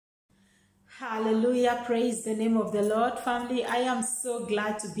Hallelujah. Praise the name of the Lord. Family, I am so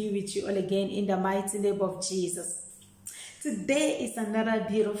glad to be with you all again in the mighty name of Jesus. Today is another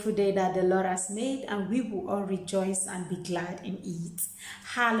beautiful day that the Lord has made, and we will all rejoice and be glad in it.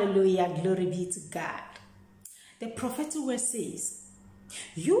 Hallelujah. Glory be to God. The prophetic word says,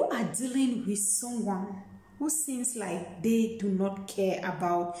 you are dealing with someone who seems like they do not care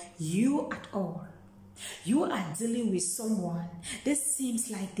about you at all. You are dealing with someone that seems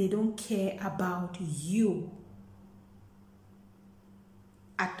like they don't care about you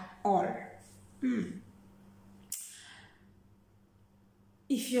at all.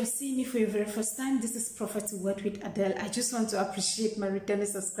 If you're seeing me for your very first time, this is Prophetic Word with Adele. I just want to appreciate my returning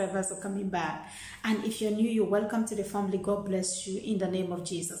subscribers for coming back. And if you're new, you're welcome to the family. God bless you in the name of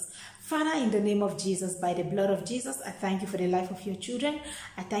Jesus. Father, in the name of Jesus, by the blood of Jesus, I thank you for the life of your children.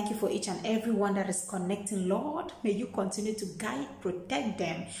 I thank you for each and every one that is connecting, Lord. May you continue to guide, protect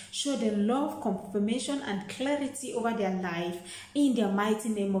them, show them love, confirmation, and clarity over their life in the mighty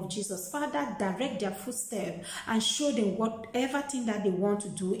name of Jesus. Father, direct their footsteps and show them whatever thing that they want to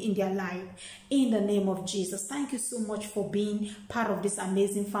do in their life in the name of Jesus. Thank you so much for being part of this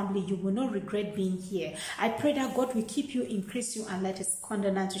amazing family. You will not regret being here. I pray that God will keep you, increase you, and let his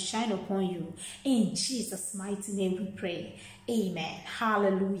countenance to shine upon you. In Jesus' mighty name we pray. Amen.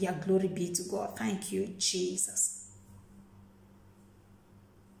 Hallelujah. Glory be to God. Thank you, Jesus.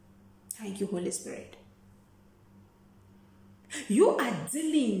 Thank you, Holy Spirit. You are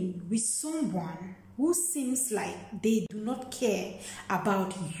dealing with someone who seems like they do not care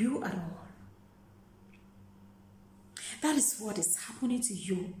about you at all. That is what is happening to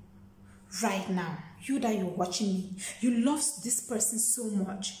you right now. You that you're watching me, you love this person so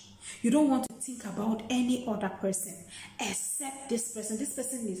much. You don't want to think about any other person except this person. This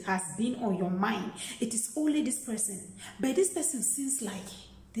person has been on your mind. It is only this person. But this person seems like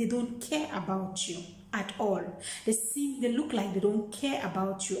they don't care about you at all. They look like they don't care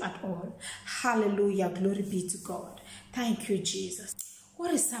about you at all. Hallelujah. Glory be to God. Thank you, Jesus.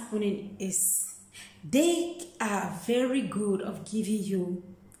 What is happening is they are very good of giving you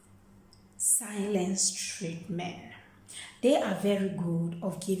silence treatment. They are very good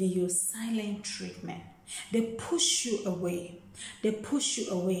of giving you silent treatment. They push you away. They push you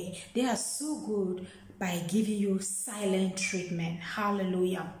away. They are so good by giving you silent treatment.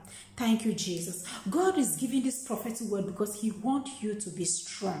 Hallelujah. Thank you, Jesus. God is giving this prophetic word because he wants you to be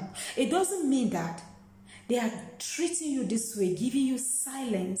strong. It doesn't mean that they are treating you this way, giving you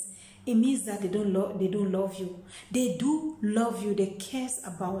silence. It means that they don't love you. They do love you. They care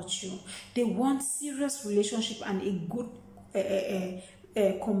about you. They want serious relationship and a good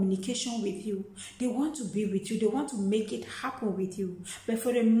communication with you. They want to be with you. They want to make it happen with you. But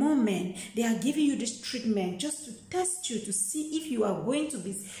for a moment, they are giving you this treatment just to test you, to see if you are going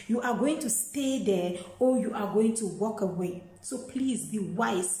to stay there or you are going to walk away. So please be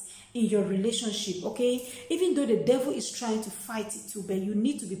wise in your relationship, okay? Even though the devil is trying to fight it too, but you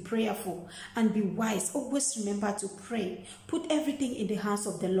need to be prayerful and be wise. Always remember to pray. Put everything in the hands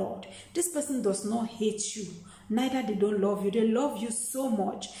of the Lord. This person does not hate you. Neither they don't love you. They love you so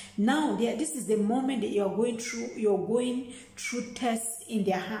much. Now, this is the moment that you're going through tests in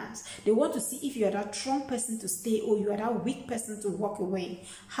their hands. They want to see if you are that strong person to stay or you are that weak person to walk away.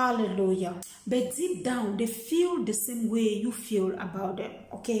 Hallelujah. But deep down, they feel the same way you feel about them,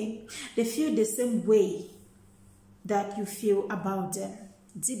 okay? They feel the same way that you feel about them.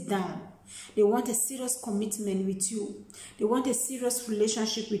 Deep down. They want a serious commitment with you. They want a serious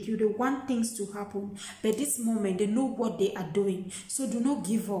relationship with you. They want things to happen. But this moment, they know what they are doing. So do not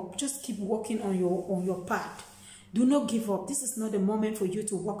give up. Just keep walking on your path. Do not give up. This is not the moment for you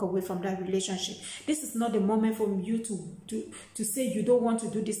to walk away from that relationship. This is not the moment for you to say you don't want to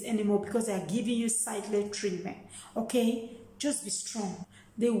do this anymore because they are giving you silent treatment. Okay? Just be strong.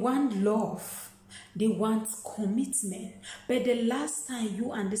 They want love. They want commitment. But the last time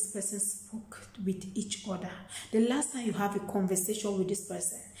you and this person spoke with each other, the last time you have a conversation with this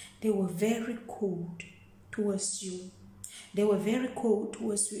person, they were very cold towards you. They were very cold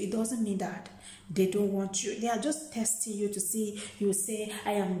towards you. It doesn't mean that they don't want you. They are just testing you to see. You say,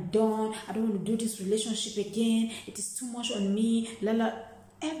 I am done. I don't want to do this relationship again. It is too much on me.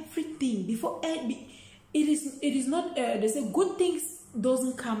 Everything. It is not, they say good things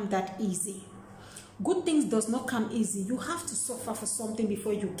doesn't come that easy. Good things does not come easy. You have to suffer for something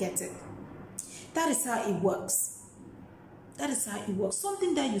before you get it. That is how it works. That is how it works.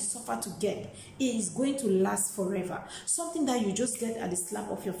 Something that you suffer to get is going to last forever. Something that you just get at the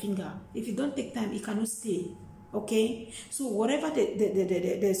slap of your finger. If you don't take time, it cannot stay. Okay, so whatever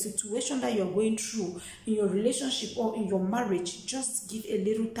the situation that you're going through in your relationship or in your marriage, just give a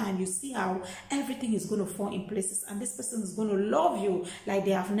little time. You see how everything is going to fall in places, and this person is going to love you like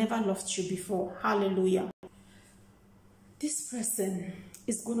they have never loved you before. Hallelujah. This person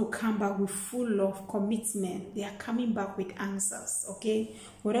is going to come back with full love, commitment. They are coming back with answers. Okay,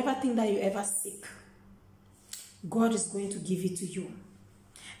 whatever thing that you ever seek, God is going to give it to you.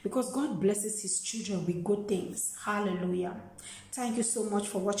 Because God blesses his children with good things. Hallelujah. Thank you so much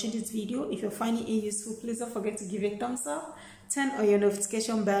for watching this video. If you're finding it useful, please don't forget to give it a thumbs up, turn on your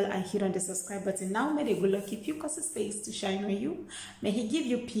notification bell, and hit on the subscribe button. Now may the good Lord keep you, cause his face to shine on you. May he give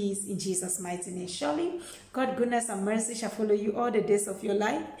you peace in Jesus' mighty name. Surely God's goodness and mercy shall follow you all the days of your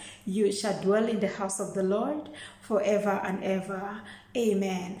life. You shall dwell in the house of the Lord forever and ever.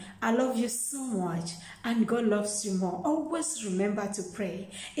 Amen. I love you so much, and God loves you more. Always remember to pray.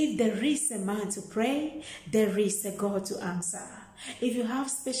 If there is a man to pray, there is a God to answer. If you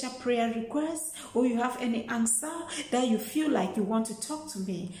have special prayer requests, or you have any answer that you feel like you want to talk to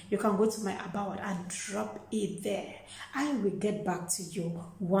me, you can go to my About and drop it there. I will get back to you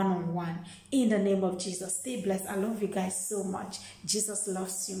one-on-one. In the name of Jesus. Stay blessed. I love you guys so much. Jesus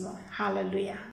loves you more. Hallelujah.